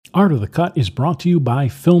Art of the Cut is brought to you by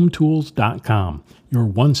FilmTools.com, your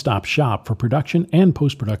one-stop shop for production and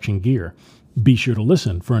post-production gear. Be sure to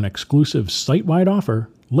listen for an exclusive site-wide offer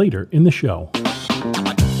later in the show.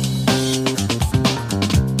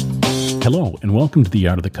 Hello, and welcome to the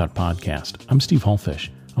Art of the Cut podcast. I'm Steve Hullfish.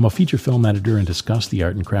 I'm a feature film editor and discuss the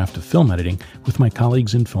art and craft of film editing with my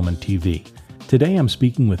colleagues in film and TV. Today I'm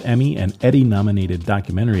speaking with Emmy and Eddie-nominated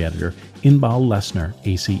documentary editor Inbal Lessner,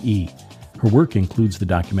 ACE. Her work includes the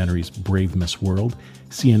documentaries Brave Miss World,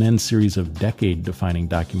 CNN's series of decade-defining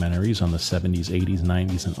documentaries on the 70s, 80s,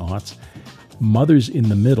 90s, and aughts, Mothers in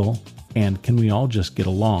the Middle, and Can We All Just Get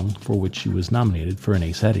Along, for which she was nominated for an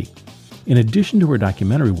Ace Eddie. In addition to her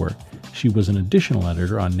documentary work, she was an additional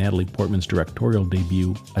editor on Natalie Portman's directorial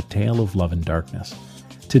debut, A Tale of Love and Darkness.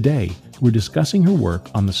 Today, we're discussing her work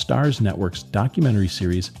on the Starz Network's documentary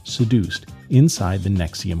series Seduced, Inside the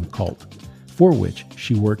NXIVM Cult, for which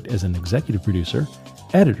she worked as an executive producer,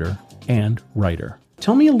 editor, and writer.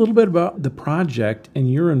 Tell me a little bit about the project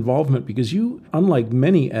and your involvement, because you, unlike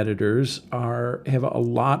many editors, have a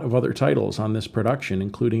lot of other titles on this production,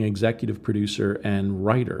 including executive producer and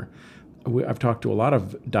writer. I've talked to a lot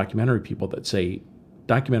of documentary people that say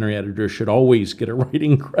documentary editors should always get a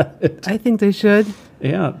writing credit. I think they should.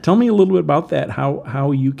 Yeah. Tell me a little bit about that,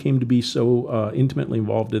 how you came to be so intimately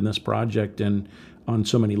involved in this project and on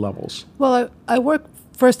so many levels. Well, I work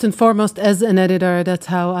first and foremost as an editor. That's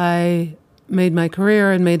how I made my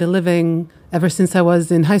career and made a living ever since I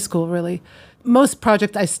was in high school, really. Most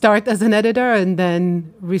projects I start as an editor and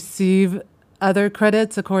then receive other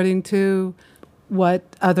credits according to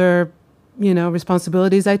what other,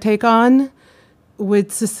 responsibilities I take on.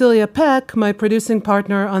 With Cecilia Peck, my producing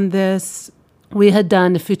partner on this, we had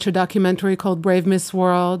done a feature documentary called Brave Miss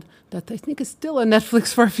World that I think is still on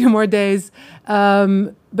Netflix for a few more days.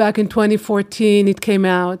 Back in 2014, it came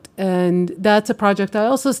out, and that's a project I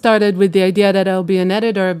also started with the idea that I'll be an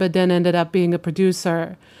editor, but then ended up being a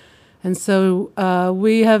producer. And so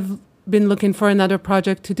we have been looking for another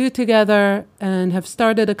project to do together and have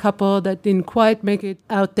started a couple that didn't quite make it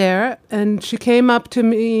out there. And she came up to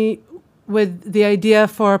me with the idea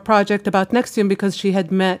for a project about NXIVM because she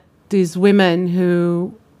had met these women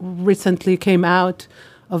who recently came out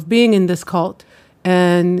of being in this cult.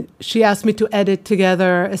 And she asked me to edit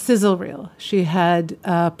together a sizzle reel. She had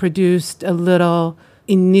produced a little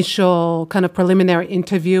initial kind of preliminary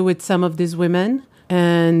interview with some of these women.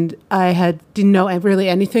 And I didn't know really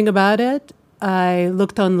anything about it. I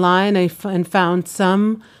looked online and found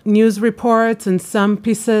some news reports and some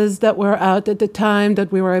pieces that were out at the time that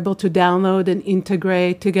we were able to download and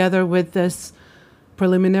integrate together with this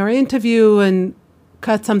preliminary interview and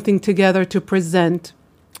cut something together to present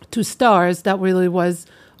to Starz. That really was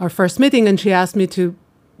our first meeting, and she asked me to,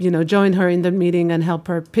 join her in the meeting and help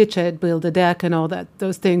her pitch it, build a deck and all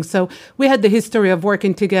those things. So we had the history of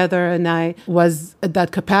working together, and I was at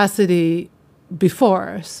that capacity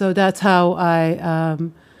before. So that's how I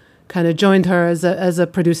kind of joined her as a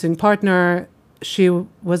producing partner. She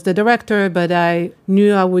was the director, but I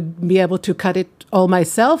knew I would be able to cut it all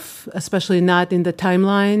myself, especially not in the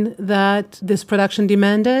timeline that this production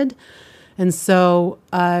demanded. And so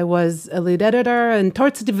I was a lead editor, and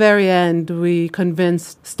towards the very end, we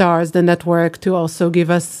convinced Starz, the network, to also give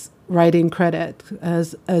us writing credit.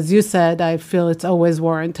 As you said, I feel it's always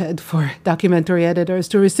warranted for documentary editors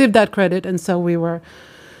to receive that credit, and so we were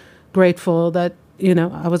grateful that,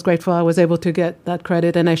 I was grateful I was able to get that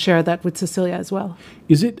credit, and I share that with Cecilia as well.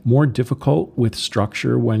 Is it more difficult with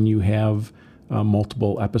structure when you have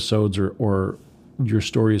multiple episodes or your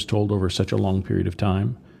story is told over such a long period of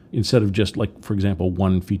time, instead of just, like, for example,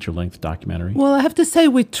 one feature-length documentary? Well, I have to say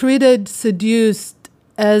we treated Seduced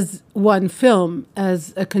as one film,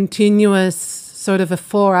 as a continuous sort of a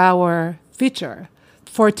 4-hour feature.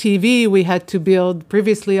 For TV, we had to build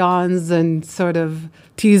previously ons and sort of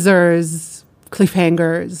teasers,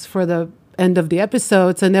 cliffhangers for the end of the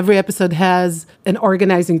episodes. And every episode has an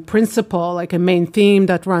organizing principle, like a main theme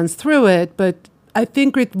that runs through it. But I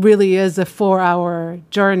think it really is a 4-hour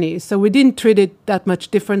journey. So we didn't treat it that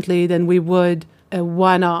much differently than we would a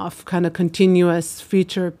one-off kind of continuous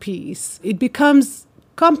feature piece. It becomes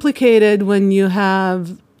complicated when you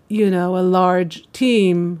have, a large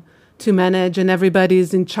team to manage and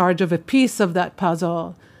everybody's in charge of a piece of that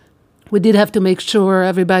puzzle. We did have to make sure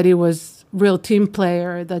everybody was real team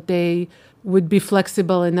player, that they would be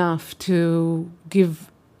flexible enough to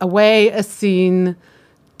give away a scene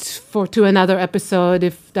to another episode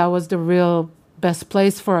if that was the real best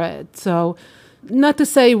place for it. So not to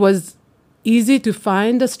say it was easy to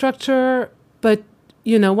find a structure, but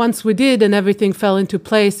once we did and everything fell into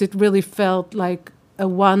place, it really felt like a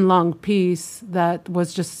one long piece that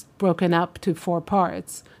was just broken up to 4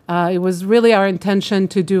 parts. It was really our intention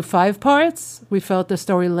to do 5 parts. We felt the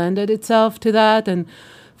story lended itself to that. And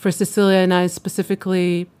for Cecilia and I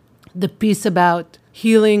specifically, the piece about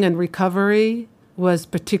healing and recovery was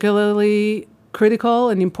particularly critical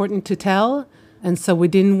and important to tell. And so we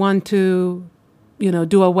didn't want to,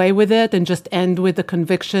 do away with it and just end with the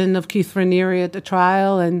conviction of Keith Raniere at the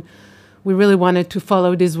trial. And we really wanted to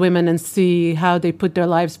follow these women and see how they put their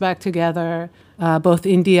lives back together, both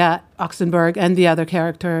India Oxenberg and the other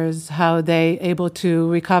characters, how they able to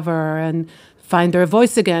recover and find their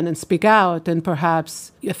voice again and speak out and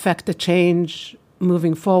perhaps affect the change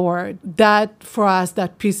moving forward. That, for us,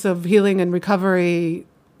 that piece of healing and recovery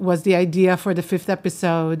was the idea for the 5th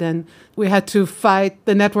episode. And we had to fight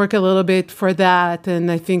the network a little bit for that.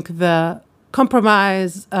 And I think the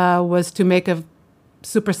compromise was to make a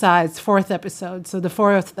supersized 4th episode. So the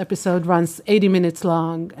 4th episode runs 80 minutes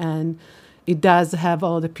long, and it does have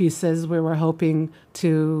all the pieces we were hoping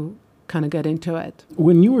to kind of get into it.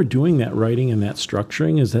 When you were doing that writing and that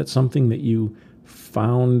structuring, is that something that you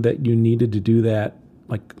found that you needed to do that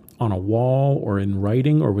like on a wall or in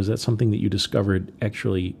writing, or was that something that you discovered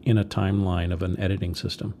actually in a timeline of an editing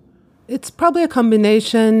system? It's probably a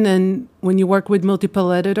combination, and when you work with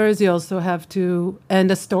multiple editors, you also have to,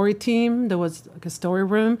 and a story team, there was like a story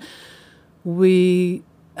room, we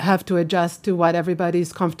have to adjust to what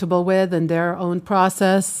everybody's comfortable with and their own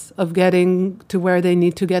process of getting to where they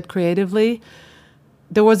need to get creatively.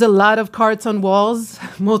 There was a lot of cards on walls,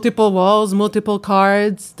 multiple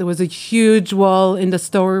cards. There was a huge wall in the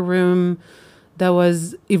story room that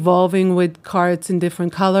was evolving with cards in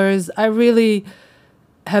different colors. I really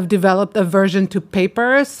have developed aversion to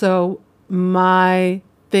paper, so my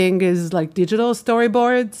thing is like digital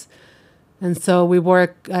storyboards. And so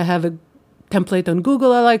I have a template on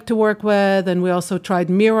Google I like to work with, and we also tried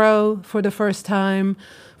Miro for the first time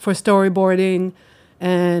for storyboarding.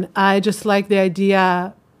 And I just like the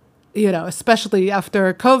idea, especially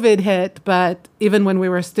after COVID hit, but even when we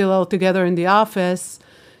were still all together in the office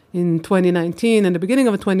in 2019 and the beginning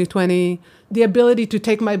of 2020, the ability to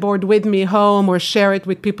take my board with me home or share it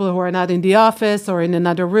with people who are not in the office or in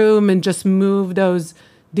another room and just move those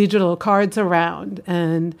digital cards around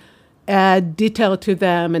and add detail to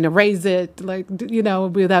them and erase it,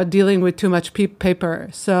 without dealing with too much paper.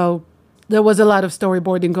 So there was a lot of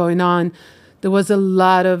storyboarding going on. There was a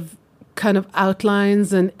lot of kind of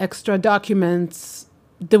outlines and extra documents.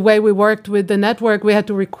 The way we worked with the network, we had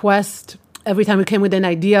to request, every time we came with an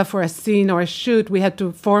idea for a scene or a shoot, we had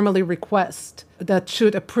to formally request that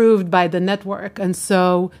shoot approved by the network. And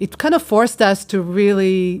so it kind of forced us to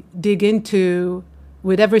really dig into,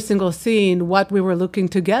 with every single scene, what we were looking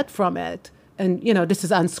to get from it. And, this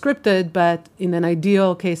is unscripted, but in an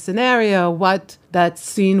ideal case scenario, what that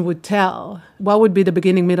scene would tell, what would be the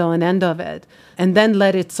beginning, middle, and end of it. And then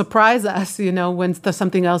let it surprise us, when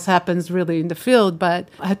something else happens really in the field. But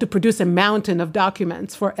I had to produce a mountain of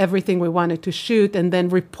documents for everything we wanted to shoot and then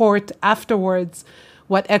report afterwards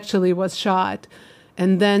what actually was shot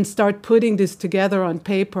and then start putting this together on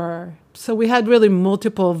paper. So we had really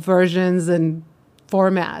multiple versions and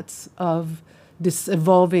formats of this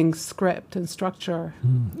evolving script and structure.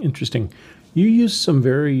 Interesting. You used some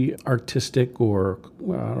very artistic, or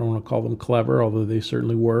I don't want to call them clever, although they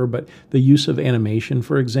certainly were, but the use of animation,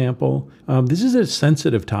 for example. This is a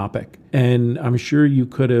sensitive topic, and I'm sure you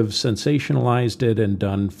could have sensationalized it and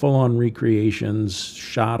done full-on recreations,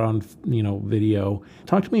 shot on video.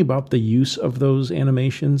 Talk to me about the use of those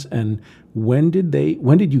animations, and when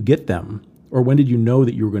did you get them, or when did you know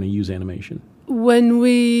that you were going to use animation? When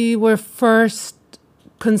we were first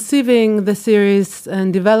conceiving the series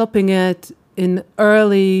and developing it in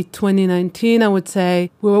early 2019, I would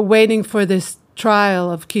say, we were waiting for this trial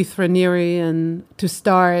of Keith Raniere and to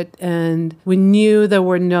start, and we knew there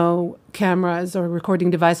were no cameras or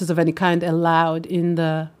recording devices of any kind allowed in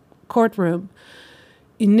the courtroom.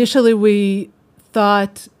 Initially, we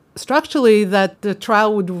thought structurally that the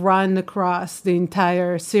trial would run across the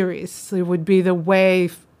entire series. It would be the way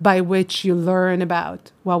by which you learn about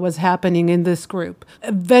what was happening in this group.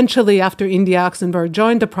 Eventually, after India Oxenberg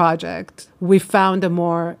joined the project, we found a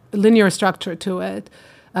more linear structure to it,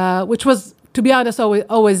 which was, to be honest,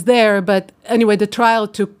 always there. But anyway, the trial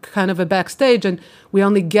took kind of a backstage, and we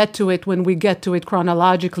only get to it when we get to it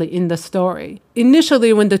chronologically in the story.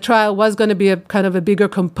 Initially, when the trial was going to be a kind of a bigger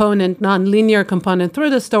component, non-linear component through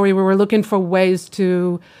the story, we were looking for ways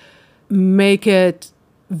to make it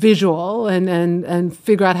visual and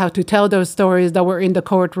figure out how to tell those stories that were in the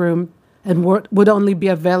courtroom and would only be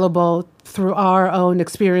available through our own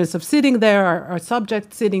experience of sitting there, our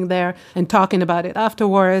subject sitting there and talking about it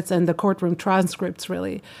afterwards, and the courtroom transcripts,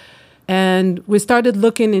 really. And we started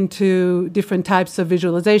looking into different types of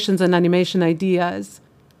visualizations and animation ideas.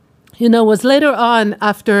 It was later on,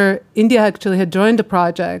 after India actually had joined the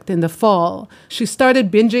project in the fall, she started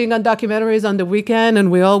binging on documentaries on the weekend, and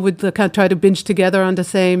we all would kind of try to binge together on the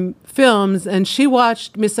same films. And she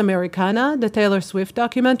watched Miss Americana, the Taylor Swift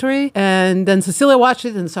documentary, and then Cecilia watched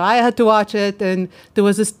it, and so I had to watch it. And there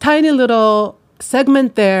was this tiny little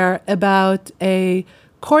segment there about a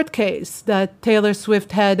court case that Taylor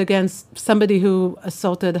Swift had against somebody who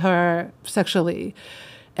assaulted her sexually.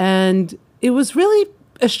 And it was really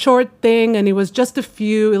a short thing, and it was just a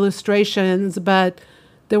few illustrations, but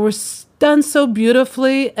they were done so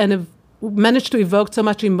beautifully and managed to evoke so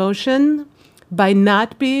much emotion by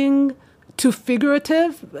not being too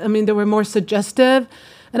figurative. I mean, they were more suggestive.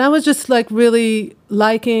 And I was just really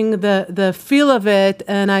liking the feel of it.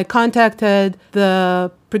 And I contacted the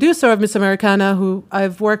producer of Miss Americana, who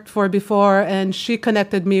I've worked for before, and she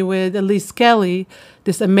connected me with Elise Kelly,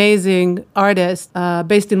 this amazing artist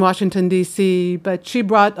based in Washington, D.C. But she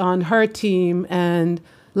brought on her team, and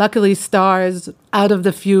luckily stars out of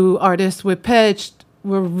the few artists we pitched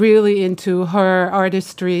were really into her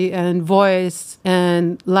artistry and voice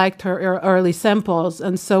and liked her early samples.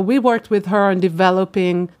 And so we worked with her on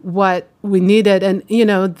developing what we needed. And,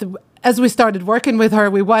 as we started working with her,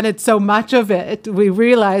 we wanted so much of it. We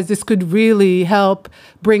realized this could really help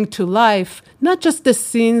bring to life not just the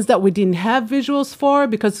scenes that we didn't have visuals for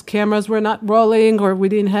because cameras were not rolling or we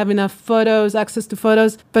didn't have enough access to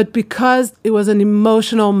photos, but because it was an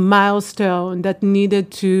emotional milestone that needed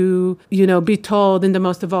to, be told in the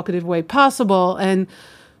most evocative way possible. And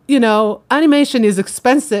animation is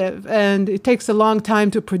expensive and it takes a long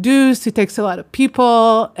time to produce. It takes a lot of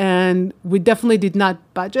people, and we definitely did not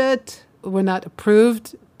budget. We're not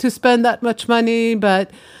approved to spend that much money.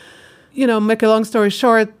 But, make a long story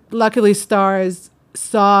short, luckily Stars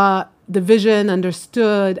saw the vision,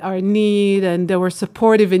 understood our need, and they were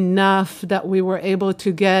supportive enough that we were able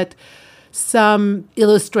to get some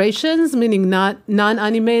illustrations, meaning not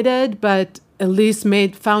non-animated, but at least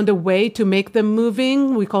found a way to make them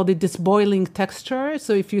moving. We called it disboiling texture.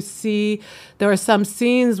 So if you see, there are some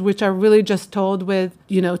scenes which are really just told with,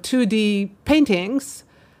 2D paintings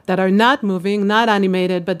that are not moving, not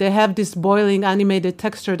animated, but they have this boiling animated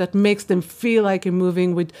texture that makes them feel like you're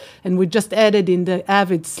moving. And we just added in the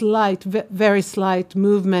avid very slight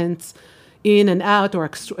movements in and out or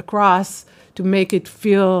across to make it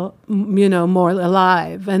feel, more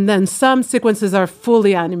alive. And then some sequences are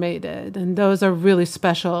fully animated, and those are really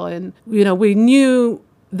special. And, we knew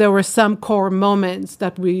there were some core moments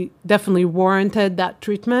that we definitely warranted that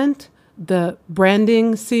treatment. The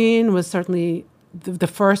branding scene was certainly the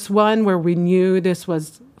first one where we knew this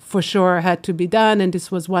was for sure had to be done, and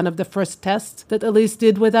this was one of the first tests that Elise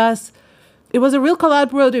did with us. It was a real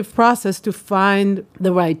collaborative process to find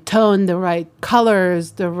the right tone, the right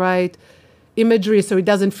colors, the right imagery so it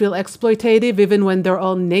doesn't feel exploitative even when they're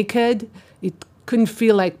all naked. It couldn't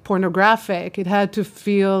feel like pornographic. It had to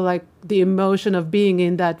feel like the emotion of being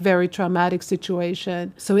in that very traumatic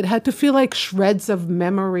situation. So it had to feel like shreds of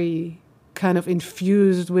memory kind of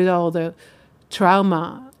infused with all the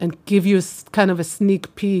trauma and give you kind of a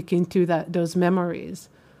sneak peek into those memories.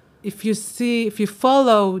 If you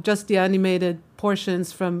follow just the animated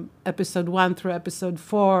portions from episode 1 through episode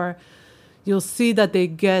 4, you'll see that they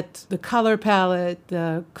get the color palette,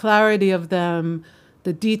 the clarity of them,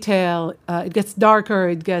 the detail. It gets darker,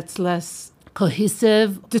 it gets less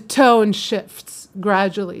cohesive. The tone shifts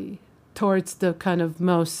gradually towards the kind of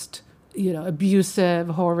most, abusive,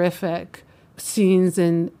 horrific scenes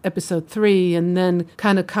in episode 3, and then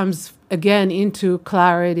kind of comes again into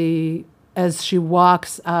clarity as she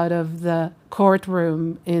walks out of the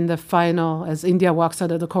courtroom as India walks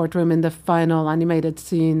out of the courtroom in the final animated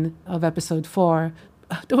scene of episode 4.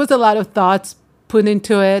 There was a lot of thoughts put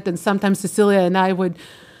into it, and sometimes Cecilia and I would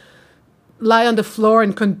lie on the floor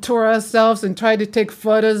and contour ourselves and try to take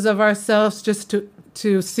photos of ourselves just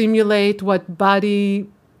to simulate what body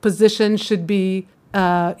position should be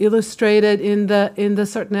illustrated in the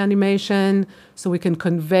certain animation, so we can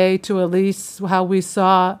convey to Elise how we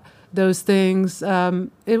saw those things.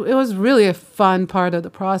 It was really a fun part of the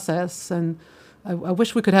process, and I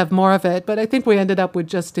wish we could have more of it, but I think we ended up with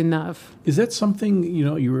just enough. Is that something,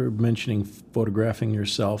 you were mentioning photographing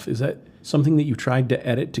yourself, is that something that you tried to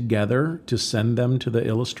edit together to send them to the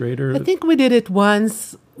illustrator? I think we did it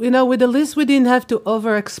once. With Elise, we didn't have to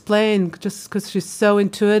over-explain just because she's so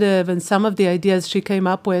intuitive, and some of the ideas she came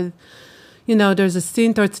up with, There's a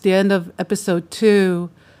scene towards the end of episode 2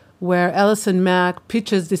 where Alison Mack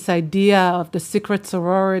pitches this idea of the secret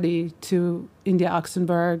sorority to India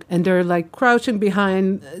Oxenberg. And they're like crouching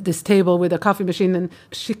behind this table with a coffee machine. And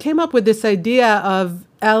she came up with this idea of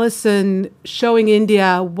Alison showing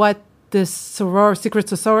India what this secret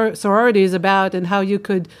sorority is about and how you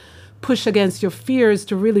could push against your fears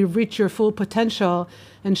to really reach your full potential.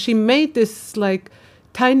 And she made this like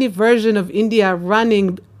tiny version of India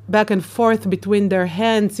running back and forth between their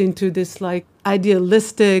hands into this like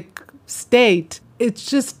idealistic state. It's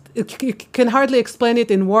just, you can hardly explain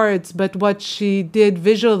it in words, but what she did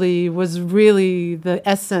visually was really the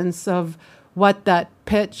essence of what that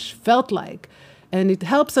pitch felt like. And it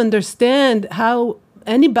helps understand how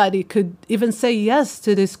anybody could even say yes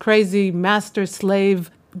to this crazy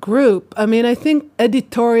master-slave group. I mean, I think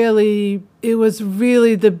editorially, it was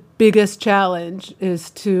really the biggest challenge is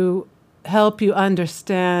to help you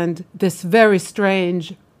understand this very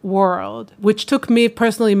strange world, which took me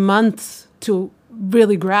personally months to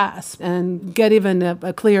really grasp and get even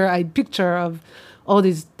a clear-eyed picture of all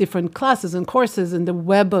these different classes and courses and the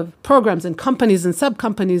web of programs and companies and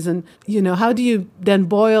sub-companies. And, how do you then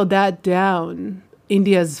boil that down?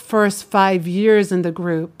 India's first 5 years in the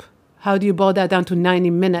group, how do you boil that down to 90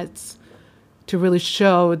 minutes to really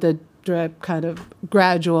show the kind of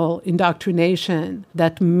gradual indoctrination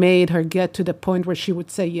that made her get to the point where she would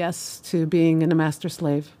say yes to being in a master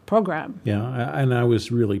slave program? Yeah, and I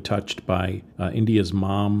was really touched by India's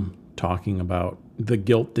mom talking about the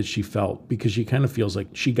guilt that she felt because she kind of feels like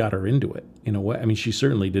she got her into it in a way. I mean, she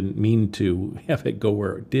certainly didn't mean to have it go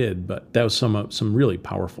where it did, but that was some really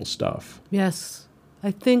powerful stuff. Yes. I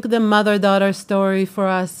think the mother-daughter story for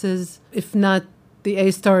us is, if not the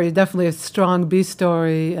A story, definitely a strong B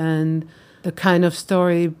story, and the kind of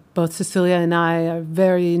story both Cecilia and I are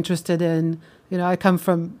very interested in. I come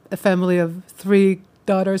from a family of 3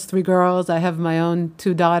 daughters, 3 girls. I have my own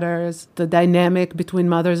 2 daughters. The dynamic between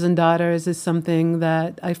mothers and daughters is something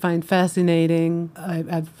that I find fascinating.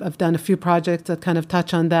 I've done a few projects that kind of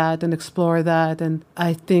touch on that and explore that. And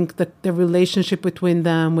I think that the relationship between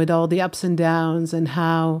them with all the ups and downs and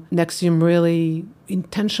how NXIVM really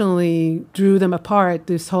intentionally drew them apart,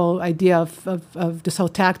 this whole idea of this whole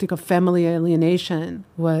tactic of family alienation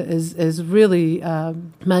is really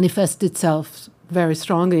manifests itself very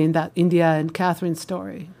strongly in that India and Catherine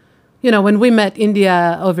story. When we met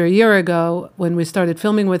India over a year ago, when we started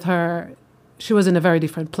filming with her, she was in a very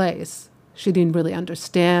different place. She didn't really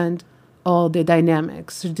understand all the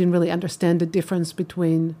dynamics. She didn't really understand the difference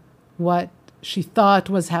between what she thought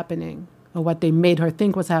was happening or what they made her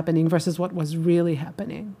think was happening versus what was really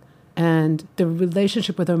happening. And the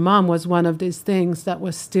relationship with her mom was one of these things that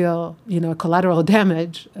was still, collateral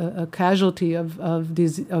damage, a casualty of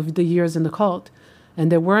the years in the cult. And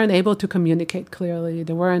they weren't able to communicate clearly.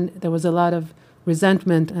 There was a lot of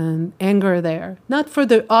resentment and anger there. Not for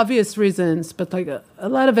the obvious reasons, but like a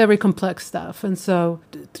lot of very complex stuff. And so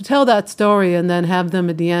to tell that story and then have them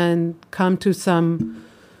at the end come to some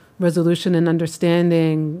resolution and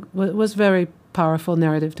understanding was very powerful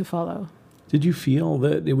narrative to follow. Did you feel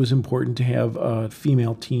that it was important to have a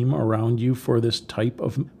female team around you for this type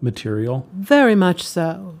of material? Very much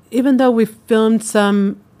so. Even though we filmed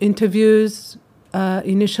some interviews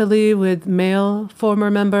initially with male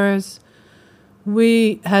former members,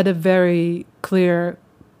 we had a very clear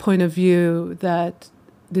point of view that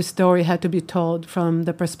this story had to be told from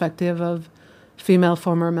the perspective of female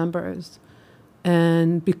former members.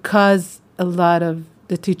 And because a lot of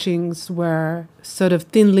the teachings were sort of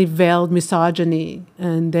thinly veiled misogyny,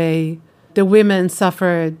 and the women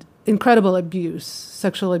suffered incredible abuse,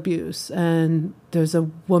 sexual abuse. And there's a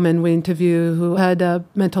woman we interview who had a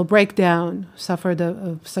mental breakdown, suffered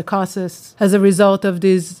a psychosis as a result of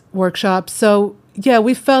these workshops. So, yeah,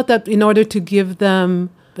 we felt that in order to give them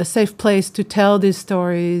a safe place to tell these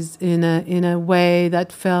stories in a way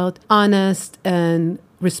that felt honest and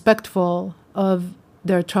respectful of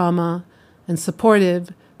their trauma and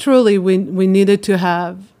supportive, truly we needed to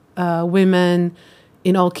have women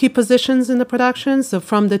in all key positions in the production. So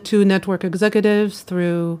from the 2 network executives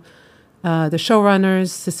through the showrunners,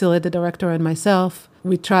 Cecilia, the director, and myself.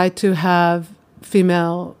 We tried to have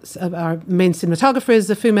female, our main cinematographer is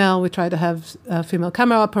a female. We try to have female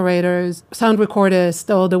camera operators, sound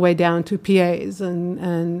recordists, all the way down to PAs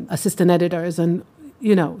and assistant editors. And,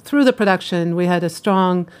 through the production, we had a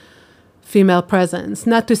strong female presence.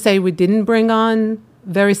 Not to say we didn't bring on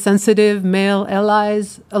very sensitive male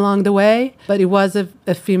allies along the way, but it was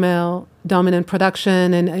a female-dominant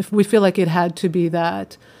production, and we feel like it had to be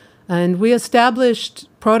that. And we established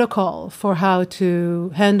protocol for how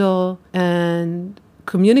to handle and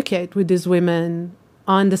communicate with these women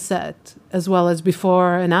on the set as well as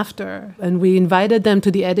before and after. And we invited them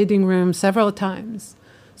to the editing room several times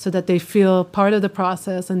so that they feel part of the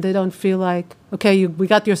process and they don't feel like, okay, we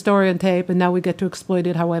got your story on tape and now we get to exploit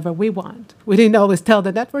it however we want. We didn't always tell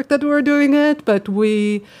the network that we were doing it, but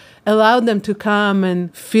we allowed them to come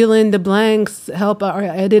and fill in the blanks, help our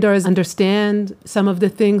editors understand some of the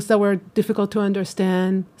things that were difficult to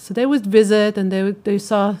understand. So they would visit and they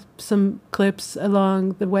saw some clips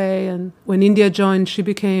along the way. And when India joined, she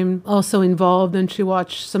became also involved and she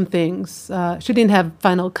watched some things. She didn't have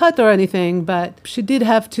final cut or anything, but she did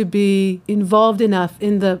have to be involved enough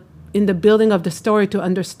in the building of the story to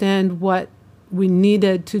understand what we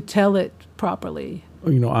needed to tell it properly.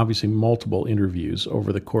 Obviously multiple interviews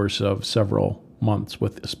over the course of several months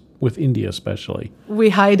with India especially. We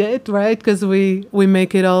hide it, right? Because we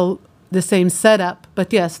make it all the same setup.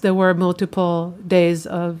 But yes, there were multiple days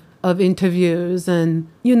of interviews. And,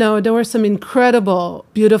 there were some incredible,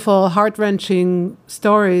 beautiful, heart-wrenching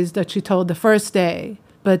stories that she told the first day.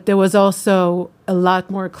 But there was also a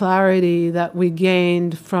lot more clarity that we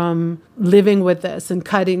gained from living with this and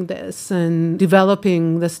cutting this and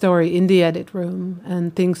developing the story in the edit room,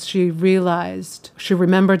 and things she realized, she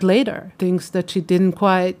remembered later, things that she didn't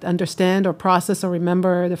quite understand or process or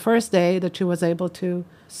remember the first day that she was able to.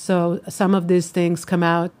 So some of these things come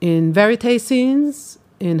out in verite scenes,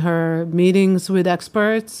 in her meetings with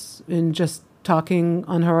experts, in just talking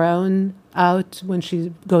on her own out when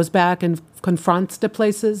she goes back and confronts the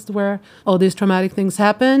places where all these traumatic things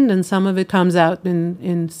happened, and some of it comes out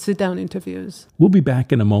in sit-down interviews. We'll be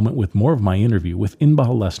back in a moment with more of my interview with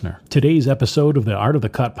Inbal Lessner. Today's episode of the Art of the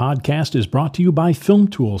Cut podcast is brought to you by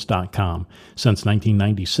FilmTools.com. Since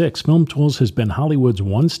 1996, FilmTools has been Hollywood's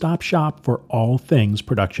one-stop shop for all things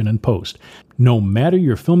production and post. No matter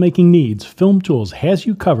your filmmaking needs, FilmTools has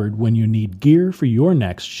you covered when you need gear for your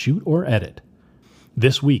next shoot or edit.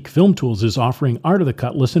 This week, FilmTools is offering Art of the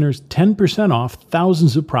Cut listeners 10% off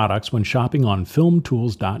thousands of products when shopping on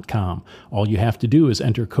FilmTools.com. All you have to do is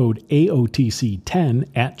enter code AOTC10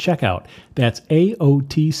 at checkout. That's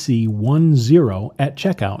AOTC10 at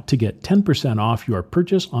checkout to get 10% off your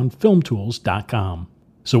purchase on FilmTools.com.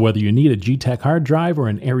 So whether you need a G-Tech hard drive or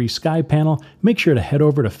an Aries Sky panel, make sure to head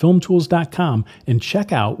over to FilmTools.com and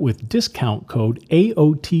check out with discount code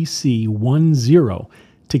AOTC10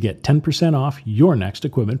 to get 10% off your next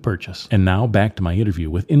equipment purchase. And now back to my interview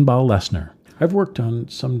with Inbal Lessner. I've worked on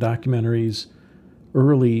some documentaries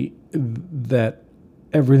early that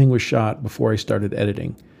everything was shot before I started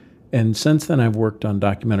editing. And since then I've worked on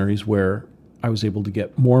documentaries where I was able to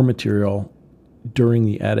get more material during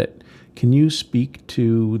the edit. Can you speak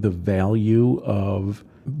to the value of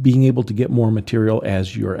being able to get more material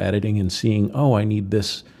as you're editing and seeing, I need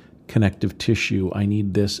this connective tissue, I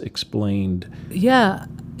need this explained? Yeah,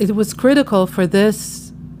 it was critical for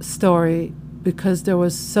this story because there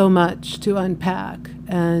was so much to unpack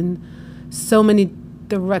and so many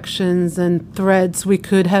directions and threads we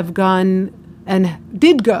could have gone and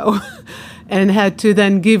did go and had to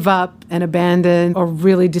then give up and abandon or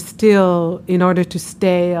really distill in order to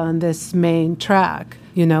stay on this main track.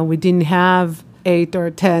 We didn't have 8 or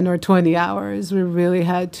 10 or 20 hours. We really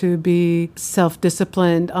had to be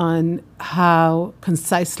self-disciplined on how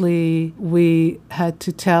concisely we had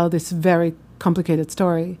to tell this very complicated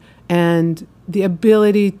story. And the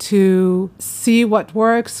ability to see what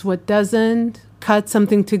works, what doesn't, cut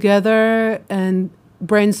something together and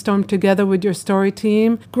brainstorm together with your story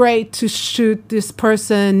team. Great to shoot this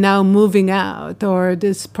person now moving out, or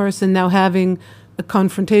this person now having a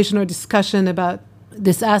confrontation or discussion about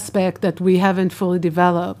this aspect that we haven't fully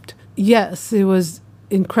developed. Yes, it was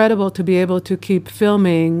incredible to be able to keep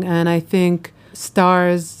filming. And I think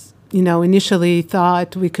stars, initially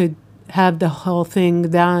thought we could have the whole thing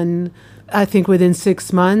done. I think within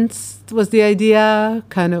 6 months was the idea,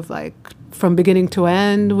 kind of like from beginning to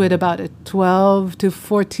end, with about 12 to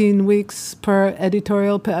 14 weeks per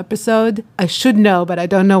editorial per episode. I should know, but I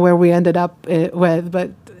don't know where we ended up with,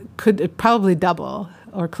 but could probably double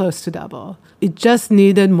or close to double. It just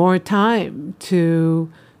needed more time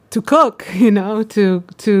to cook, to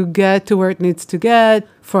get to where it needs to get,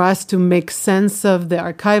 for us to make sense of the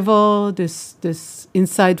archival, this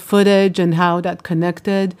inside footage and how that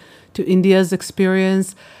connected to India's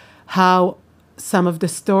experience, how some of the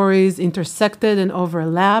stories intersected and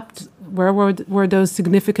overlapped. Where were those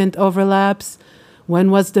significant overlaps?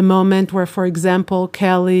 When was the moment where, for example,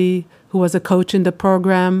 Kelly, who was a coach in the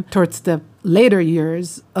program, towards the later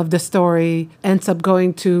years of the story, ends up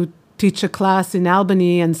going to teach a class in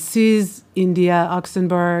Albany and sees India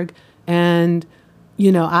Oxenberg and,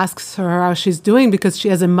 asks her how she's doing, because she,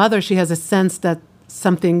 as a mother, she has a sense that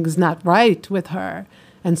something's not right with her.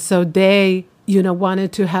 And so they,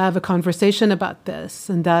 wanted to have a conversation about this.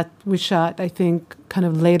 And that we shot, I think, kind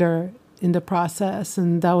of later in the process.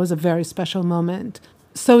 And that was a very special moment.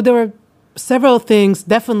 So there were several things.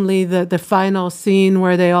 Definitely the final scene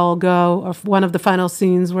where they all go, or one of the final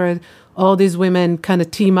scenes where all these women kind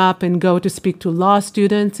of team up and go to speak to law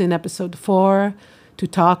students in episode 4 to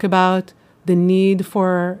talk about the need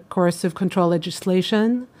for coercive control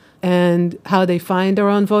legislation and how they find their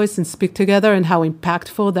own voice and speak together and how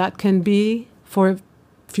impactful that can be for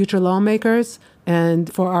future lawmakers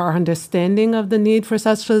and for our understanding of the need for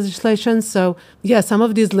such legislation. So, some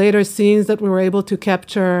of these later scenes that we were able to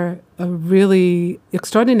capture are really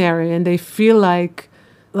extraordinary, and they feel like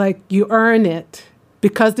you earn it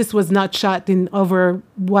because this was not shot in over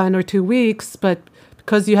 1 or 2 weeks, but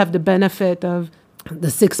because you have the benefit of the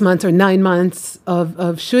 6 months or 9 months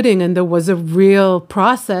of shooting, and there was a real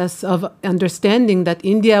process of understanding that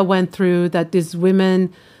India went through, that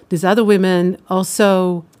these other women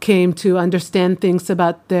also came to understand things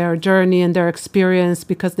about their journey and their experience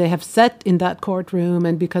because they have sat in that courtroom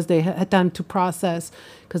and because they had time to process,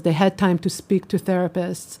 because they had time to speak to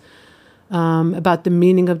therapists about the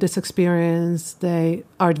meaning of this experience.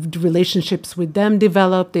 Our relationships with them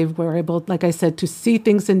developed. They were able, like I said, to see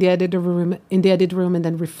things in the edited room and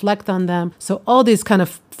then reflect on them. So all these kind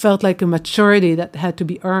of felt like a maturity that had to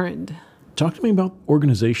be earned. Talk to me about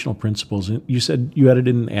organizational principles. You said you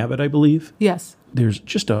edited in Avid, I believe? Yes. There's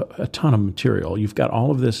just a ton of material. You've got all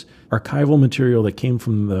of this archival material that came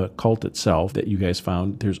from the cult itself that you guys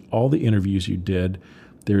found. There's all the interviews you did.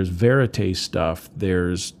 There's verite stuff.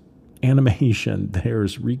 There's animation.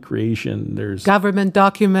 There's recreation. There's government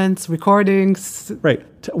documents, recordings. Right.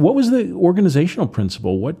 What was the organizational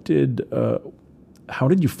principle? How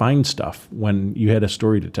did you find stuff when you had a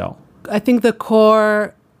story to tell? I think the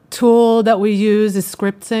core tool that we use is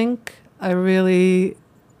ScriptSync. I really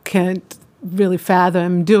can't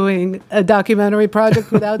fathom doing a documentary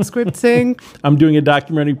project without ScriptSync. I'm doing a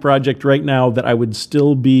documentary project right now that I would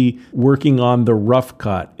still be working on the rough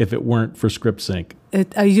cut if it weren't for ScriptSync.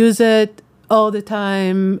 I use it all the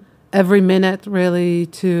time, every minute, really,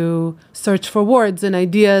 to search for words and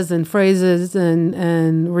ideas and phrases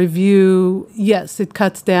and review. Yes, it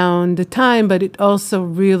cuts down the time, but it also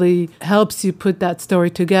really helps you put that story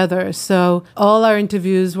together. So all our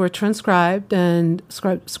interviews were transcribed and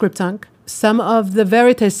ScriptSync. Some of the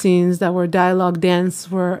verite scenes that were dialogue dance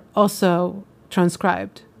were also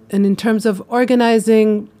transcribed. And in terms of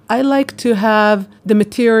organizing, I like to have the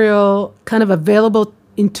material kind of available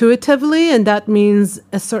intuitively, and that means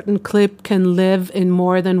a certain clip can live in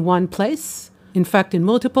more than one place, in fact, in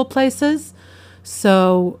multiple places.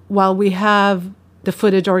 So while we have the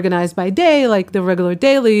footage organized by day, like the regular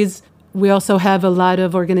dailies, we also have a lot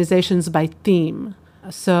of organizations by theme.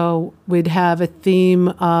 So we'd have a theme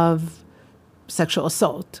of sexual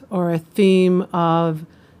assault or a theme of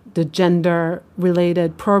the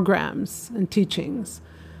gender-related programs and teachings.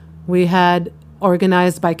 We had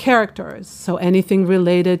organized by characters, so anything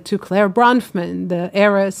related to Claire Bronfman, the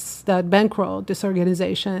heiress that bankrolled this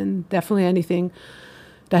organization, definitely anything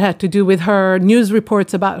that had to do with her, news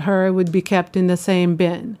reports about her would be kept in the same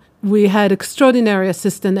bin. We had extraordinary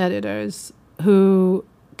assistant editors who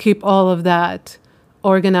keep all of that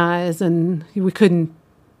organized, and we couldn't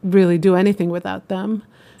really do anything without them.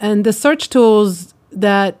 And the search tools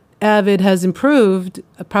that Avid has improved,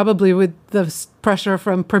 probably with the pressure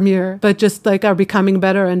from Premiere, but just are becoming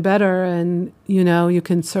better and better. And, you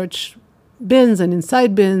can search bins and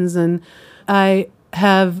inside bins. And I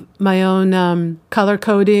have my own color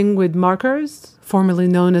coding with markers, formerly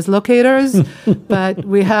known as locators. But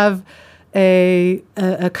we have a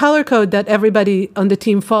color code that everybody on the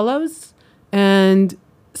team follows and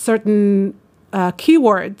certain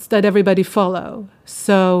keywords that everybody follow.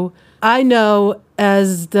 So I know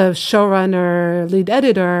as the showrunner, lead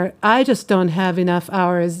editor, I just don't have enough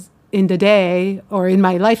hours in the day or in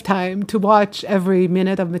my lifetime to watch every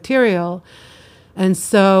minute of material. And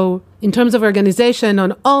so in terms of organization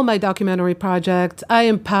on all my documentary projects, I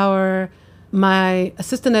empower my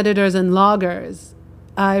assistant editors and loggers.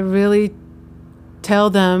 I really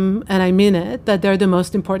tell them, and I mean it, that they're the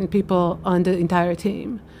most important people on the entire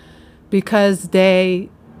team because they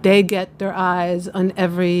get their eyes on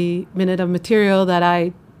every minute of material that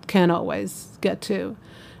I can't always get to.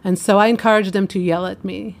 And so I encourage them to yell at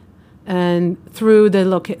me and through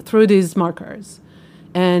these markers.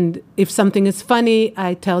 And if something is funny,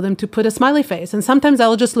 I tell them to put a smiley face. And sometimes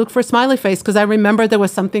I'll just look for a smiley face because I remember there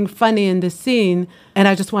was something funny in this scene and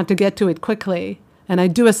I just want to get to it quickly. And I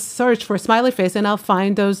do a search for a smiley face and I'll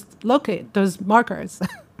find those markers.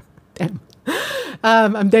 Damn.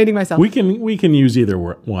 I'm dating myself. We can use either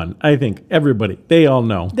one. I think everybody, they all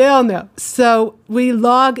know. They all know. So we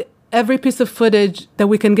log every piece of footage that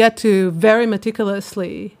we can get to very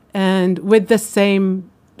meticulously and with the same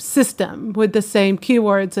system, with the same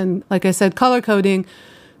keywords and, like I said, color coding,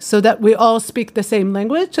 so that we all speak the same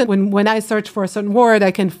language. And when I search for a certain word,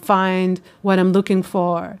 I can find what I'm looking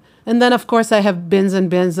for. And then, of course, I have bins and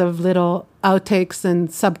bins of little outtakes and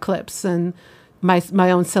subclips and my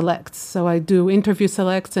own selects. So I do interview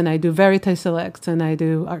selects, and I do verite selects, and I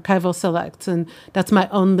do archival selects, and that's my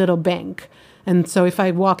own little bank. And so if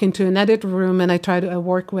I walk into an edit room and I try to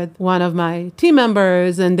work with one of my team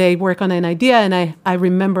members and they work on an idea and I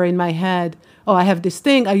remember in my head, oh, I have this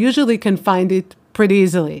thing, I usually can find it pretty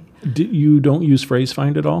easily. You don't use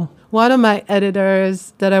PhraseFind at all? One of my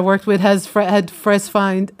editors that I worked with had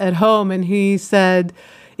PhraseFind at home, and he said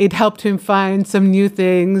it helped him find some new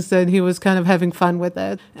things, and he was kind of having fun with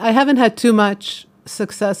it. I haven't had too much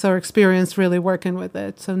success or experience really working with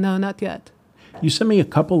it, so no, not yet. You sent me a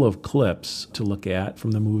couple of clips to look at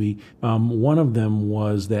from the movie. One of them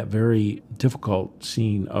was that very difficult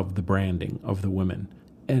scene of the branding of the women.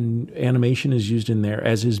 And animation is used in there,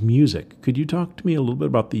 as is music. Could you talk to me a little bit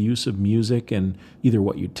about the use of music and either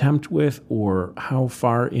what you tempt with or how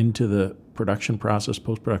far into the production process,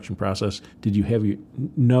 post-production process, did you have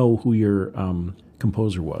know who your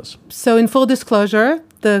composer was? So in full disclosure,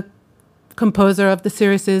 the composer of the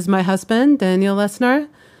series is my husband, Daniel Lessner.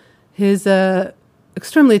 He's an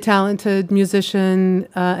extremely talented musician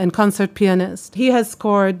and concert pianist. He has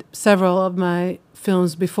scored several of my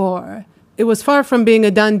films before. It was far from being a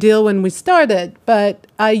done deal when we started, but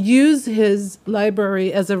I use his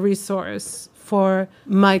library as a resource for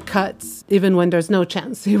my cuts, even when there's no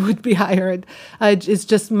chance he would be hired. It's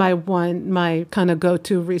just my kind of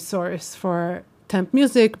go-to resource for temp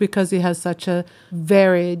music because he has such a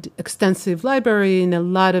varied, extensive library in a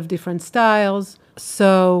lot of different styles.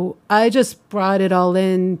 So I just brought it all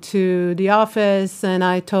into the office and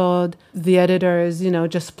I told the editors,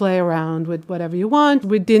 just play around with whatever you want.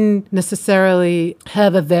 We didn't necessarily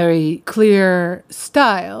have a very clear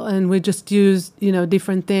style and we just used,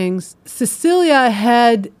 different things. Cecilia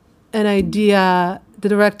had an idea, the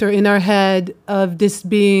director, in her head of this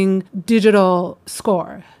being digital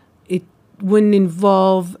score. It wouldn't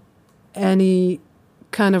involve any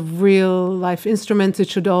kind of real life instruments. It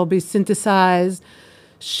should all be synthesized.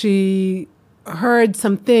 She heard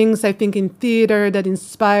some things, I think, in theater that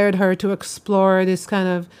inspired her to explore this kind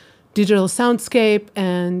of digital soundscape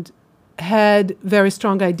and had very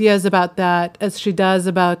strong ideas about that, as she does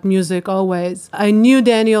about music always. I knew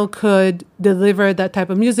Daniel could deliver that type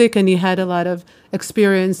of music, and he had a lot of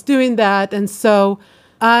experience doing that. And so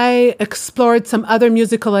I explored some other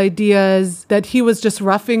musical ideas that he was just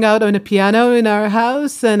roughing out on a piano in our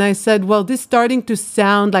house. And I said, well, this is starting to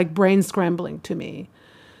sound like brain scrambling to me.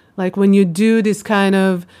 Like when you do this kind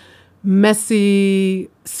of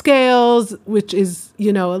messy scales, which is,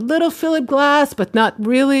 a little Philip Glass, but not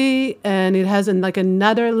really. And it has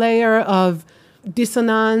another layer of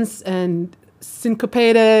dissonance and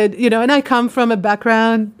syncopated, and I come from a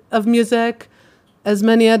background of music, as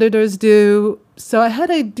many editors do. So I had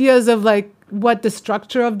ideas of what the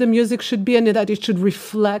structure of the music should be and that it should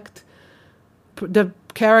reflect the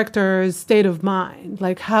character's state of mind.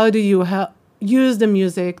 Like how do you use the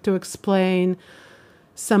music to explain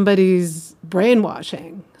somebody's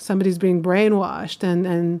brainwashing? Somebody's being brainwashed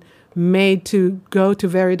and made to go to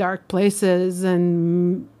very dark places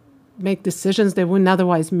and make decisions they wouldn't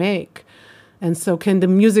otherwise make. And so can the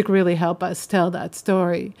music really help us tell that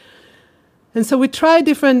story? And so we tried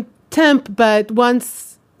different temp, but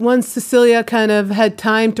once Cecilia kind of had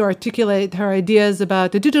time to articulate her ideas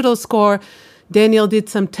about the digital score, Daniel did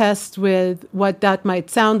some tests with what that might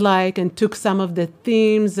sound like and took some of the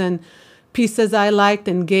themes and pieces I liked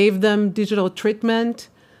and gave them digital treatment.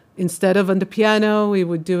 Instead of on the piano, we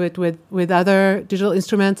would do it with other digital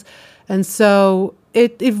instruments. And so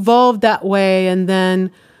it evolved that way. And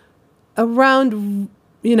then around,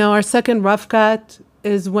 our second rough cut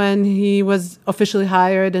is when he was officially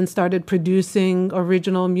hired and started producing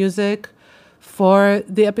original music for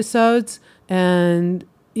the episodes. And,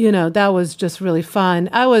 that was just really fun.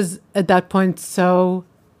 I was at that point so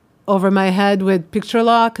over my head with Picture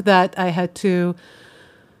Lock that I had to,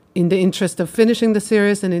 in the interest of finishing the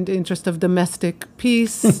series and in the interest of domestic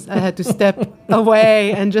peace, I had to step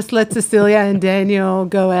away and just let Cecilia and Daniel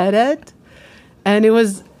go at it. And it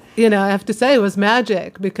was, I have to say it was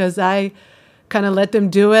magic because I kind of let them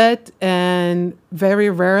do it and very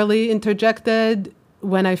rarely interjected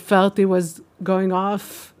when I felt it was going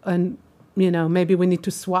off and, maybe we need to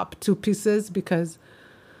swap two pieces because,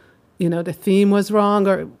 the theme was wrong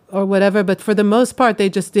or whatever. But for the most part, they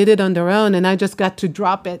just did it on their own, and I just got to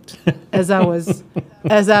drop it as I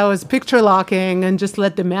was picture locking and just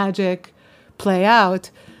let the magic play out.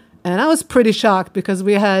 And I was pretty shocked because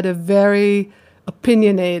we had a very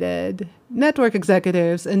opinionated network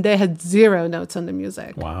executives, and they had 0 notes on the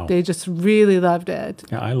music. Wow. They just really loved it.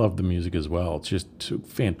 Yeah, I love the music as well. It's just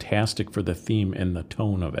fantastic for the theme and the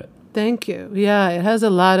tone of it. Thank you. Yeah, it has a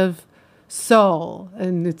lot of soul,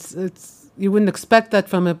 and it's you wouldn't expect that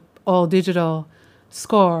from an all digital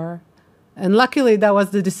score. And luckily that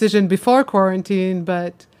was the decision before quarantine,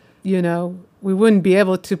 but we wouldn't be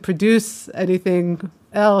able to produce anything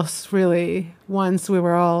else really once we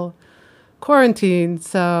were all quarantined.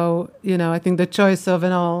 So, I think the choice of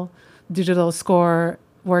an all digital score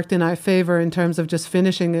worked in our favor in terms of just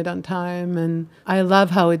finishing it on time. And I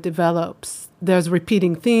love how it develops. There's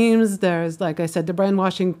repeating themes. There's, like I said, the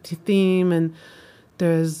brainwashing theme, and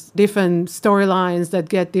there's different storylines that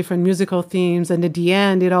get different musical themes. And at the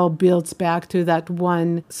end, it all builds back to that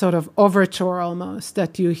one sort of overture almost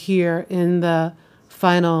that you hear in the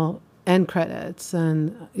final end credits.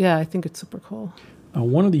 And yeah, I think it's super cool.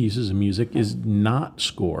 One of the uses of music is not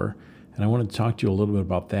score. And I wanted to talk to you a little bit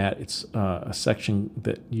about that. It's a section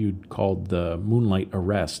that you'd called the Moonlight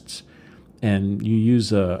Arrests. And you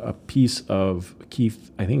use a piece of Keith,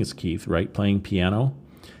 I think it's Keith, right, playing piano.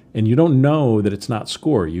 And you don't know that it's not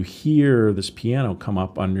score. You hear this piano come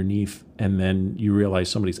up underneath, and then you realize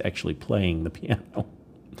somebody's actually playing the piano.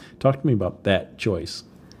 Talk to me about that choice.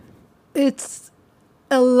 It's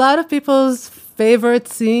a lot of people's favorite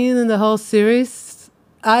scene in the whole series.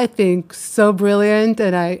 I think so brilliant,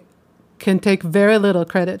 and I can take very little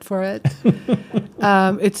credit for it.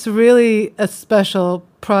 It's really a special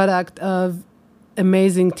product of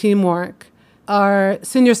amazing teamwork. Our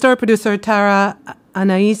senior story producer, Tara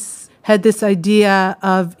Anais, had this idea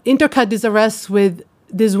of intercut these arrests with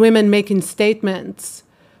these women making statements,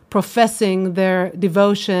 professing their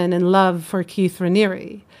devotion and love for Keith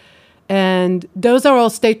Raniere. And those are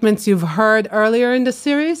all statements you've heard earlier in the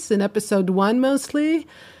series, in episode 1 mostly.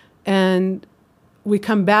 And we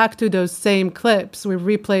come back to those same clips. We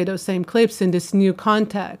replay those same clips in this new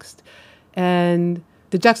context. And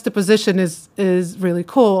the juxtaposition is really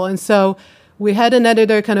cool. And so we had an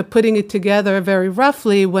editor kind of putting it together very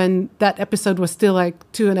roughly when that episode was still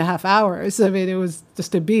like 2.5 hours. I mean, it was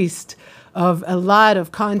just a beast of a lot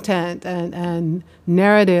of content and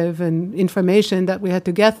narrative and information that we had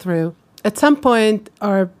to get through. At some point,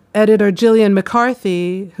 our editor, Gillian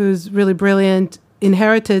McCarthy, who's really brilliant,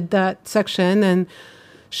 inherited that section, and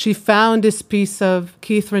she found this piece of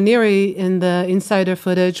Keith Raniere in the insider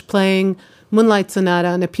footage playing Moonlight Sonata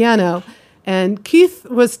on the piano. And Keith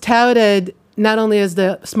was touted not only as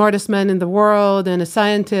the smartest man in the world and a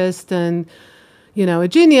scientist and, a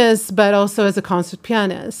genius, but also as a concert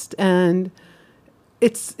pianist. And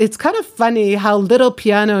it's kind of funny how little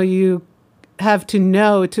piano you have to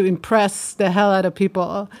know to impress the hell out of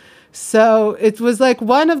people. So it was like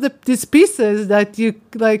one of these pieces that you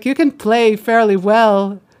can play fairly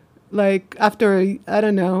well, like after,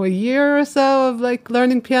 a year or so of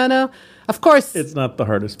learning piano. Of course, it's not the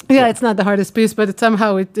hardest. Yeah, it's not the hardest piece, but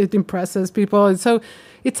somehow it impresses people. And so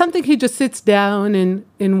it's something he just sits down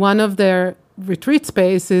in one of their retreat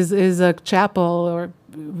spaces, is a chapel or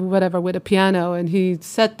whatever with a piano. And he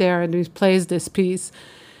sat there and he plays this piece.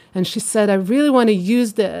 And she said, I really want to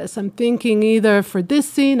use this. I'm thinking either for this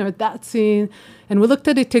scene or that scene. And we looked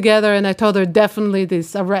at it together, and I told her, definitely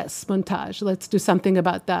this arrest montage. Let's do something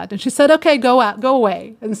about that. And she said, okay, go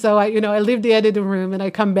away. And so I leave the editing room, and I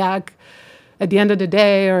come back at the end of the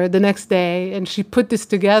day or the next day, and she put this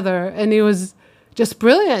together, and it was just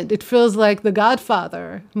brilliant. It feels like the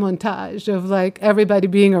Godfather montage of everybody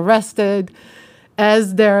being arrested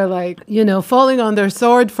as they're falling on their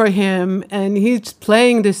sword for him, and he's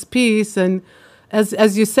playing this piece. And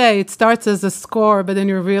as you say, it starts as a score, but then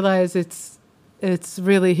you realize it's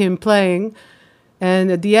really him playing.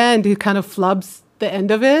 And at the end, he kind of flubs the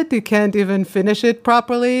end of it. He can't even finish it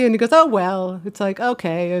properly. And he goes, oh, well, it's like,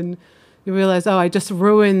 okay. And you realize, I just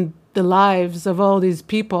ruined the lives of all these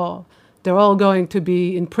people. They're all going to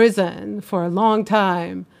be in prison for a long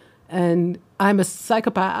time. And I'm a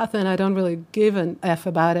psychopath, and I don't really give an F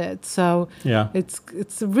about it. So yeah,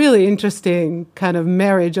 it's a really interesting kind of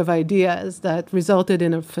marriage of ideas that resulted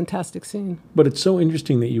in a fantastic scene. But it's so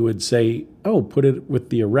interesting that you would say, put it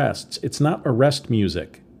with the arrests. It's not arrest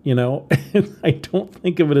music, I don't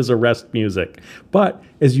think of it as arrest music. But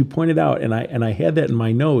as you pointed out, and I had that in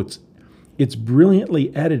my notes, it's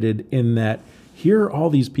brilliantly edited in that here are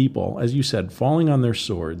all these people, as you said, falling on their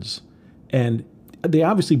swords, and they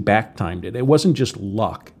obviously back-timed it. It wasn't just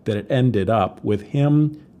luck that it ended up with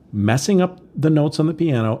him messing up the notes on the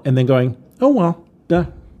piano and then going, oh, well,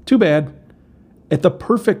 too bad. At the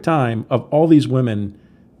perfect time of all these women,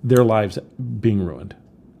 their lives being ruined.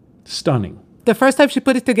 Stunning. The first time she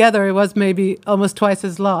put it together, it was maybe almost twice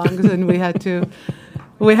as long, and we had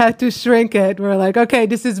to shrink it. We're like, okay,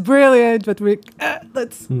 this is brilliant, but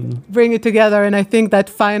let's bring it together. And I think that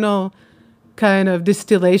final kind of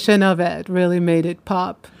distillation of it really made it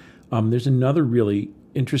pop. There's another really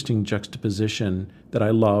interesting juxtaposition that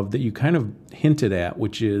I love that you kind of hinted at,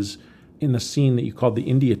 which is in the scene that you called the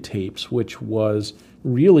India tapes, which was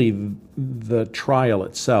really the trial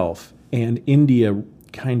itself, and India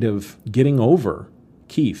kind of getting over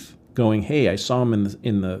Keith, going, hey, I saw him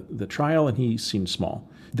in the trial and he seemed small.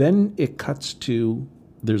 Then it cuts to,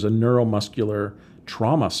 there's a neuromuscular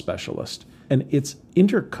trauma specialist, and it's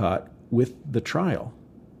intercut with the trial,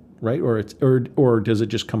 right? Or does it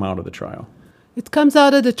just come out of the trial? It comes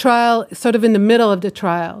out of the trial, sort of in the middle of the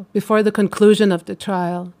trial, before the conclusion of the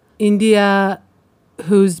trial. India,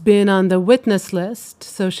 who's been on the witness list,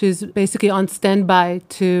 so she's basically on standby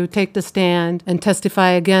to take the stand and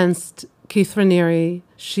testify against Keith Raniere.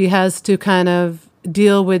 She has to kind of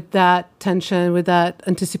deal with that tension, with that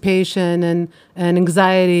anticipation and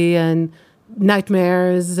anxiety and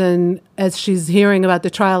nightmares, and as she's hearing about the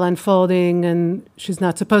trial unfolding, and she's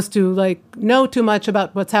not supposed to know too much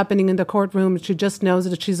about what's happening in the courtroom. She just knows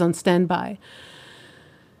that she's on standby.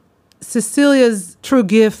 Cecilia's true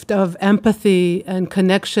gift of empathy and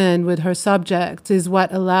connection with her subjects is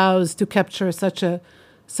what allows to capture such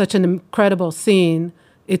an incredible scene.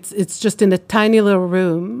 It's just in a tiny little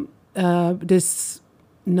room. This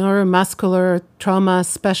neuromuscular trauma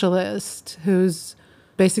specialist who's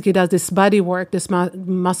basically does this body work, this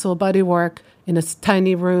muscle body work in a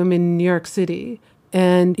tiny room in New York City.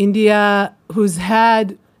 And India, who's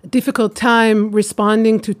had a difficult time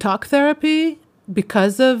responding to talk therapy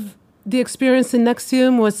because of the experience in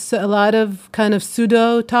NXIVM, was a lot of kind of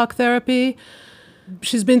pseudo talk therapy.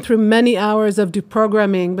 She's been through many hours of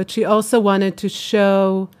deprogramming, but she also wanted to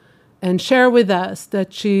show and share with us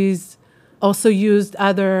that she's also used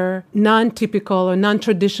other non-typical or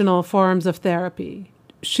non-traditional forms of therapy.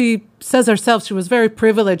 She says herself she was very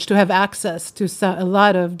privileged to have access to a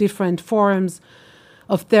lot of different forms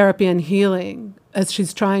of therapy and healing as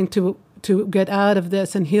she's trying to get out of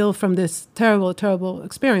this and heal from this terrible, terrible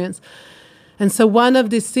experience. And so one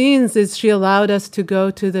of these scenes is she allowed us to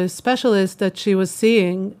go to the specialist that she was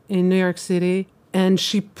seeing in New York City, and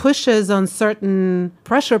she pushes on certain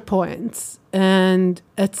pressure points. And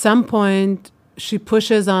at some point, she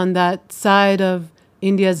pushes on that side of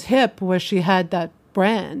India's hip where she had that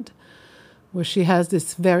brand, where she has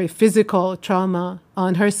this very physical trauma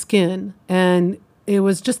on her skin. And it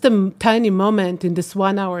was just a tiny moment in this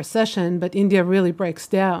 1 hour session, but India really breaks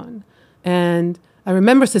down. And I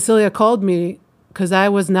remember Cecilia called me because I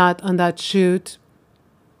was not on that shoot.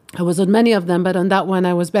 I was on many of them, but on that one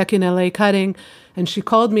I was back in LA cutting. And she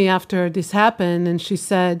called me after this happened and she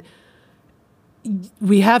said,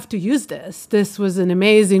 we have to use this. This was an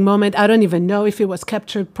amazing moment. I don't even know if it was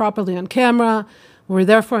captured properly on camera. We're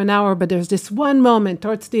there for an hour, but there's this one moment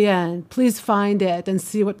towards the end. Please find it and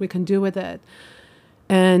see what we can do with it.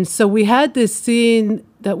 And so we had this scene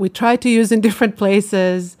that we tried to use in different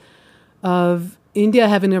places of India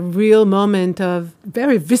having a real moment of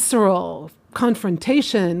very visceral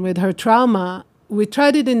confrontation with her trauma. We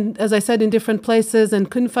tried it in, as I said, in different places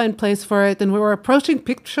and couldn't find place for it. And we were approaching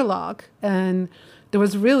picture lock and there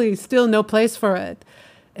was really still no place for it.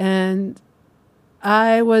 And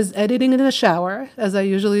I was editing in the shower, as I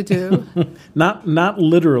usually do. Not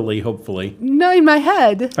literally, hopefully. No, in my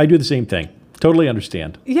head. I do the same thing. Totally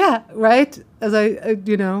understand. Yeah, right? As I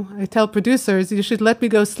tell producers, you should let me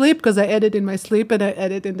go sleep because I edit in my sleep and I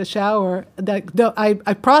edit in the shower.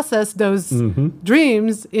 I process those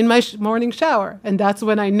dreams in my morning shower. And that's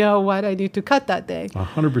when I know what I need to cut that day.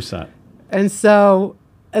 100%. And so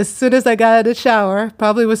as soon as I got out of the shower,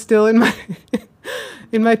 probably was still in my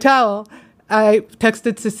in my towel, I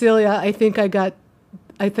texted Cecilia, I think I got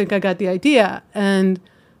the idea. And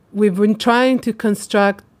we've been trying to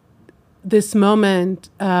construct this moment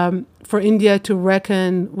for India to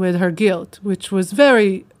reckon with her guilt, which was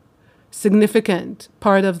very significant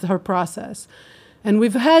part of her process. And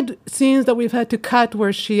we've had scenes that we've had to cut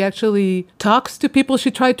where she actually talks to people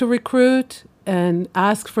she tried to recruit and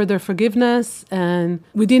ask for their forgiveness. And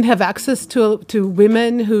we didn't have access to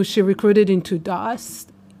women who she recruited into DOS.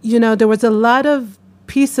 There was a lot of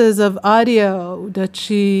pieces of audio that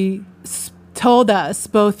she told us,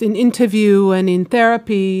 both in interview and in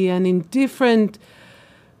therapy and in different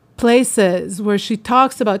places where she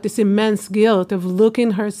talks about this immense guilt of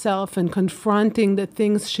looking herself and confronting the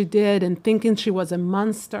things she did and thinking she was a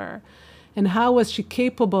monster. And how was she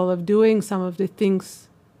capable of doing some of the things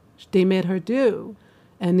they made her do?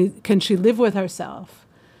 And can she live with herself?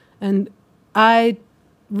 And I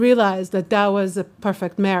realized that that was a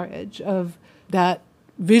perfect marriage of that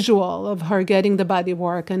visual of her getting the body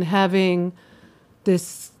work and having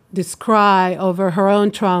this cry over her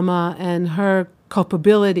own trauma and her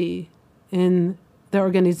culpability in the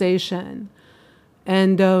organization,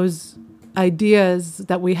 and those ideas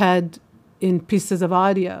that we had in pieces of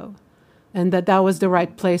audio, and that was the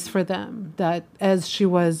right place for them. That as she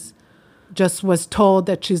was told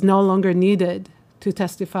that she's no longer needed to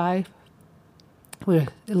testify, a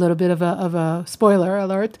little bit of a spoiler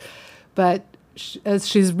alert, but as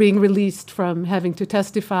she's being released from having to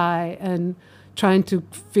testify and trying to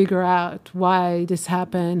figure out why this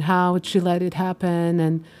happened, how would she let it happen,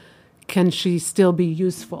 and can she still be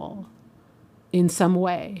useful in some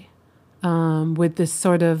way with this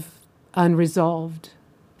sort of unresolved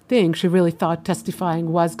thing. She really thought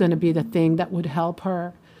testifying was going to be the thing that would help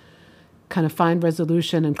her kind of find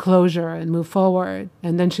resolution and closure and move forward,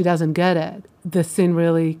 and then she doesn't get it. The scene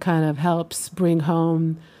really kind of helps bring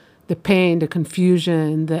home the pain, the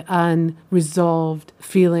confusion, the unresolved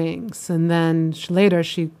feelings. And then later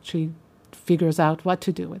she figures out what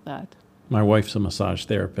to do with that. My wife's a massage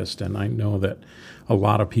therapist, and I know that a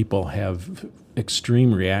lot of people have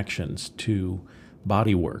extreme reactions to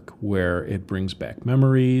body work where it brings back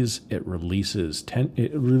memories, it releases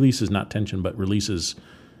not tension, but releases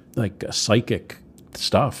like psychic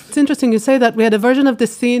stuff. It's interesting you say that. We had a version of the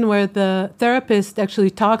scene where the therapist actually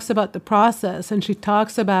talks about the process, and she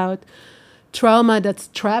talks about trauma that's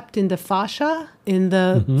trapped in the fascia, in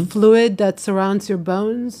the fluid that surrounds your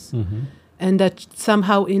bones, and that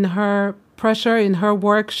somehow in her pressure, in her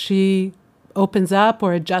work, she opens up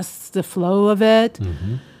or adjusts the flow of it.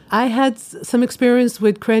 I had some experience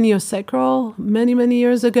with craniosacral many, many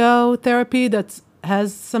years ago, therapy that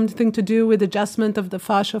has something to do with adjustment of the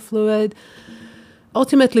fascia fluid.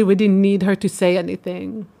 Ultimately, we didn't need her to say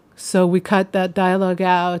anything. So we cut that dialogue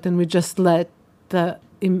out and we just let the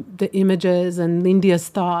images and India's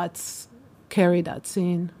thoughts carry that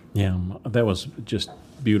scene. Yeah, that was just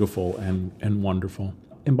beautiful and wonderful.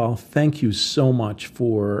 Inbal, thank you so much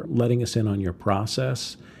for letting us in on your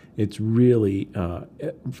process. It's really a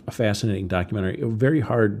fascinating documentary. Very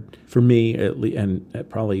hard for me, and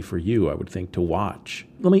probably for you, I would think, to watch.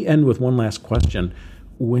 Let me end with one last question.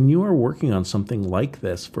 When you are working on something like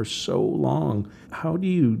this for so long, how do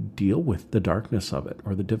you deal with the darkness of it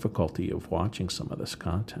or the difficulty of watching some of this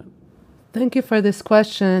content? Thank you for this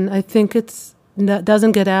question. I think that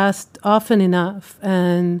doesn't get asked often enough.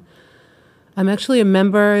 And I'm actually a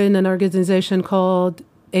member in an organization called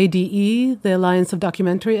ADE, the Alliance of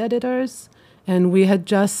Documentary Editors. And we had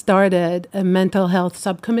just started a mental health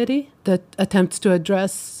subcommittee that attempts to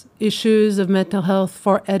address issues of mental health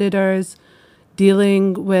for editors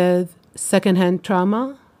dealing with secondhand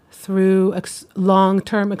trauma through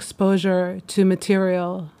long-term exposure to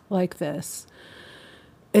material like this.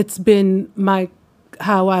 It's been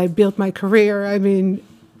how I built my career. I mean,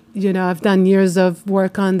 I've done years of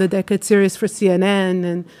work on the Decade series for CNN,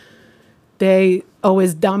 and they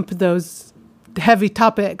always dump those heavy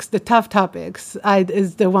topics, the tough topics,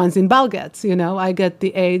 is the ones Inbal gets. I get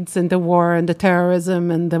the AIDS and the war and the terrorism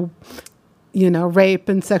and the rape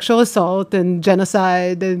and sexual assault and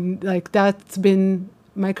genocide, and that's been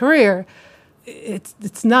my career.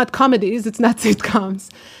 It's not comedies, it's not sitcoms,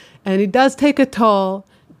 and it does take a toll,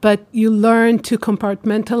 but you learn to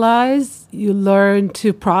compartmentalize, you learn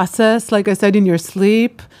to process, like I said, in your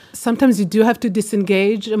sleep. Sometimes you do have to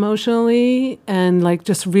disengage emotionally and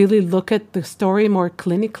just really look at the story more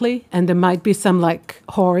clinically, and there might be some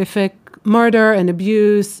horrific murder and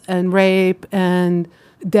abuse and rape and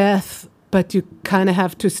death, but you kind of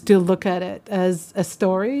have to still look at it as a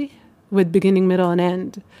story with beginning, middle, and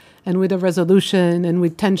end, and with a resolution, and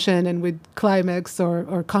with tension, and with climax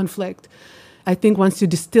or conflict. I think once you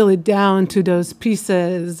distill it down to those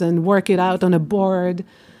pieces and work it out on a board,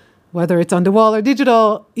 whether it's on the wall or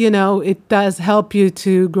digital, it does help you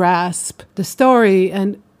to grasp the story.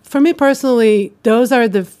 And for me personally, those are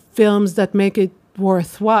the films that make it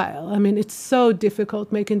worthwhile. I mean, it's so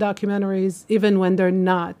difficult making documentaries, even when they're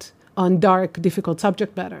not on dark, difficult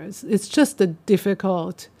subject matters. It's just a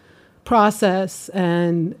difficult process,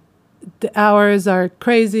 and the hours are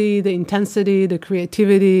crazy, the intensity, the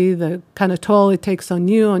creativity, the kind of toll it takes on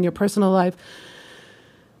you, on your personal life.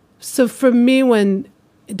 So for me, when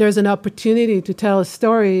there's an opportunity to tell a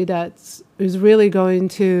story that is really going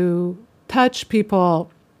to touch people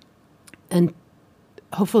and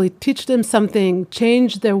hopefully teach them something,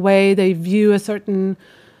 change their way they view a certain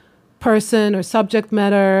person or subject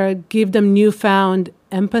matter, give them newfound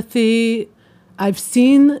empathy. I've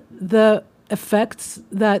seen the effects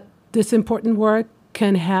that this important work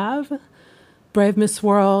can have. Brave Miss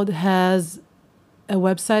World has a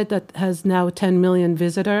website that has now 10 million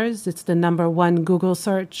visitors. It's the number one Google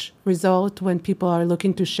search result when people are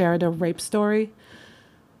looking to share their rape story.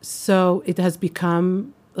 So it has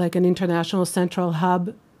become like an international central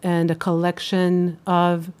hub and a collection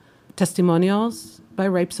of testimonials by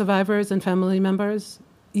rape survivors and family members.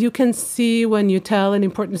 You can see when you tell an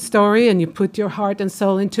important story and you put your heart and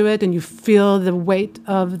soul into it and you feel the weight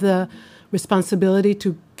of the responsibility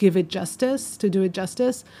to give it justice, to do it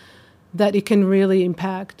justice, that it can really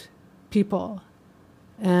impact people.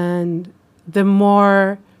 And the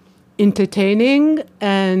more entertaining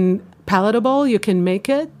and palatable you can make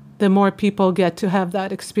it, the more people get to have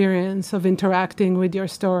that experience of interacting with your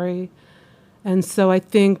story. And so I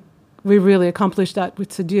think we really accomplished that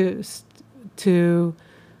with Seduced, to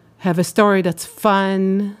have a story that's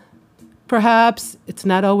fun. Perhaps it's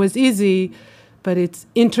not always easy, but it's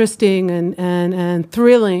interesting and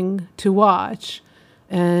thrilling to watch.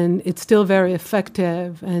 And it's still very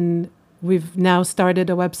effective. And we've now started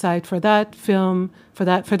a website for that film, for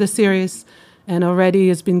the series, and already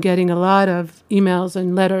has been getting a lot of emails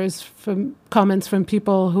and letters from comments from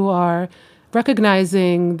people who are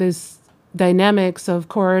recognizing this dynamics of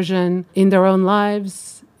coercion in their own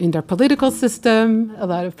lives, in their political system. A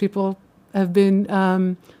lot of people have been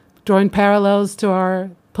drawing parallels to our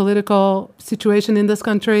political situation in this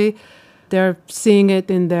country. They're seeing it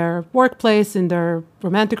in their workplace, in their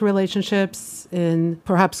romantic relationships, in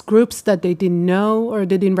perhaps groups that they didn't know or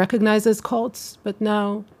they didn't recognize as cults, but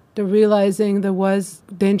now they're realizing there was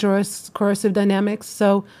dangerous coercive dynamics.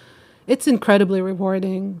 So it's incredibly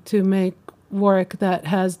rewarding to make work that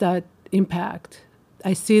has that impact.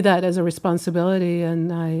 I see that as a responsibility,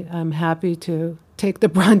 and I'm happy to take the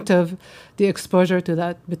brunt of the exposure to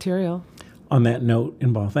that material. On that note,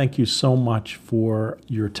 Inbal, thank you so much for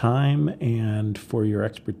your time and for your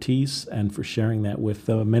expertise and for sharing that with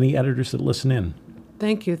the many editors that listen in.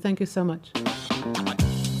 Thank you. Thank you so much.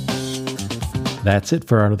 That's it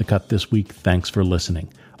for Out of the Cut this week. Thanks for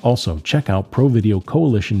listening. Also, check out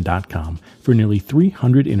ProVideoCoalition.com for nearly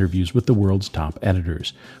 300 interviews with the world's top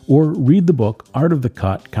editors. Or read the book Art of the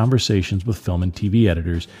Cut, Conversations with Film and TV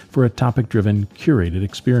Editors for a topic-driven, curated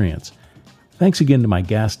experience. Thanks again to my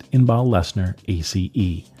guest, Inbal Lessner,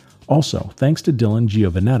 ACE. Also, thanks to Dylan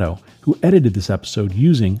Giovanetto, who edited this episode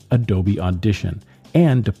using Adobe Audition,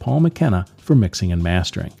 and to Paul McKenna for mixing and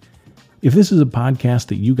mastering. If this is a podcast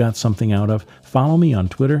that you got something out of, follow me on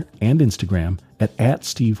Twitter and Instagram at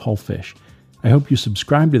Steve Hullfish. I hope you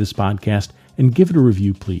subscribe to this podcast and give it a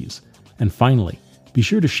review, please. And finally, be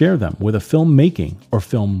sure to share them with a film-making or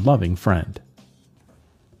film-loving friend.